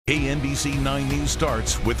KNBC 9 News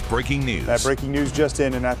starts with breaking news. That breaking news just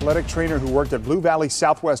in. An athletic trainer who worked at Blue Valley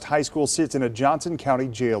Southwest High School sits in a Johnson County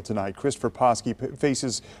jail tonight. Christopher Poskey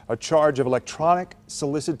faces a charge of electronic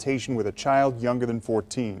solicitation with a child younger than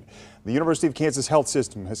 14. The University of Kansas Health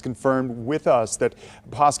System has confirmed with us that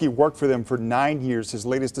Poskey worked for them for 9 years. His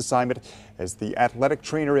latest assignment as the athletic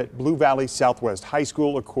trainer at Blue Valley Southwest High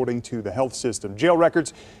School, according to the health system. Jail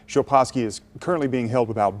records show Poskey is currently being held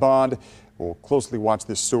without bond. We'll closely watch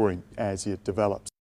this story as it develops.